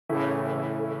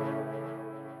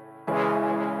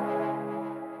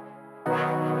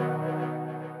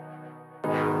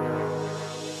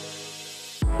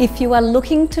If you are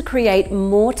looking to create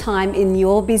more time in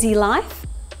your busy life,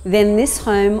 then this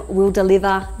home will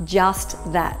deliver just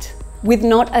that. With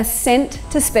not a cent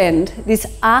to spend,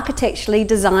 this architecturally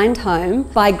designed home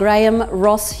by Graham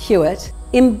Ross Hewitt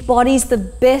embodies the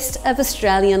best of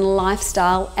Australian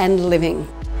lifestyle and living.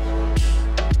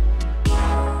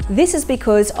 This is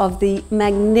because of the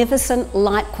magnificent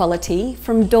light quality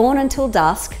from dawn until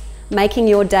dusk, making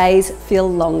your days feel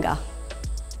longer.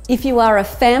 If you are a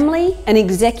family, an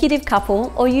executive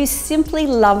couple, or you simply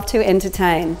love to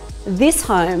entertain, this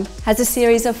home has a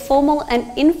series of formal and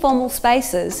informal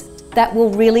spaces that will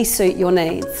really suit your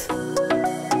needs.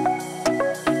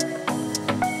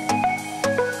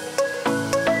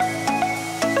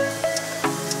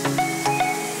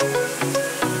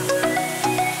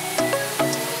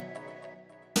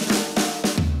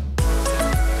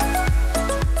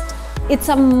 It's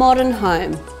a modern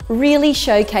home, really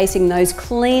showcasing those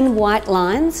clean white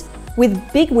lines. With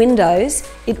big windows,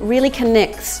 it really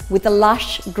connects with the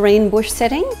lush green bush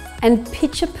setting and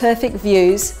picture-perfect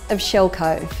views of Shell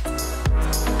Cove.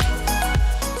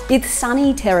 Its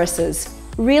sunny terraces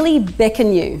really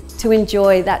beckon you to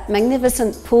enjoy that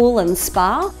magnificent pool and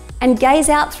spa and gaze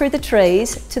out through the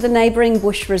trees to the neighbouring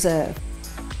bush reserve.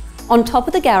 On top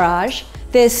of the garage,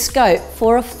 there's scope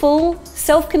for a full,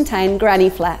 self-contained granny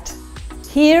flat.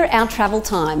 Here, our travel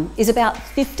time is about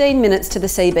 15 minutes to the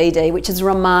CBD, which is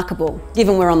remarkable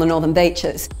given we're on the northern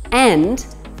beaches, and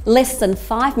less than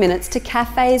 5 minutes to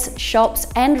cafes, shops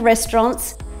and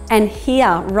restaurants. And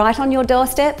here, right on your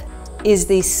doorstep, is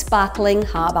the sparkling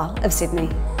harbour of Sydney.